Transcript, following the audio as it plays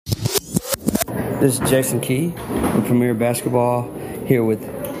This is Jason Key with Premier Basketball here with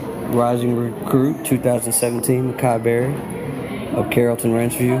Rising Recruit 2017, Makai Berry of Carrollton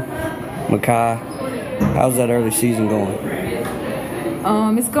Ranchview. Makai, how's that early season going?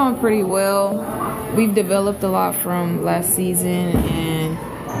 It's going pretty well. We've developed a lot from last season,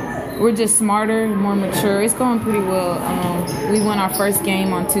 and we're just smarter, more mature. It's going pretty well. We won our first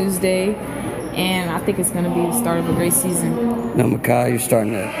game on Tuesday, and I think it's going to be the start of a great season. Now, Makai, you're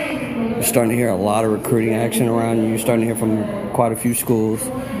starting to hear a lot of recruiting action around you. You're starting to hear from quite a few schools.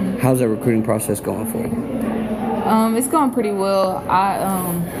 How's that recruiting process going for you? It's going pretty well.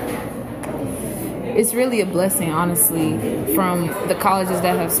 It's really a blessing, honestly, from the colleges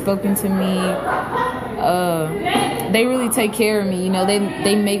that have spoken to me. They really take care of me. You know,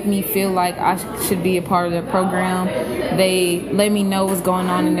 they make me feel like I should be a part of their program. They let me know what's going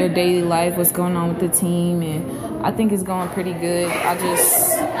on in their daily life, what's going on with the team, and I think it's going pretty good. I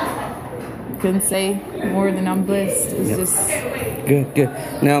just couldn't say more than I'm blessed. It's just good.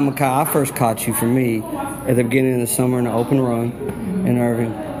 Now, Makai, I first caught you, for me, at the beginning of the summer in the open run in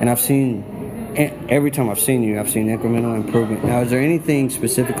Irving, and every time I've seen you, I've seen incremental improvement. Now, is there anything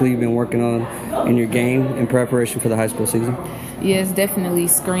specifically you've been working on in your game in preparation for the high school season? Yes, definitely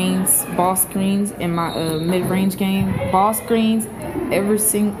screens, ball screens in my mid-range game. Ball screens, every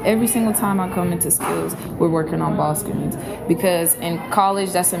single time I come into skills, we're working on ball screens. Because in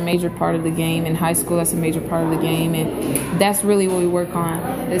college, that's a major part of the game. In high school, that's a major part of the game. And that's really what we work on.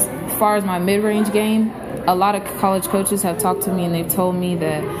 As far as my mid-range game, a lot of college coaches have talked to me and they've told me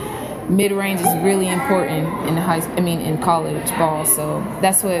that mid-range is really important in college ball. So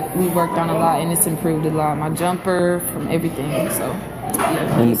that's what we worked on a lot, and it's improved a lot. My jumper, from everything. So,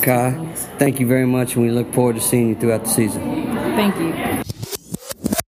 yeah. Well, Makai, thank you very much, and we look forward to seeing you throughout the season. Thank you.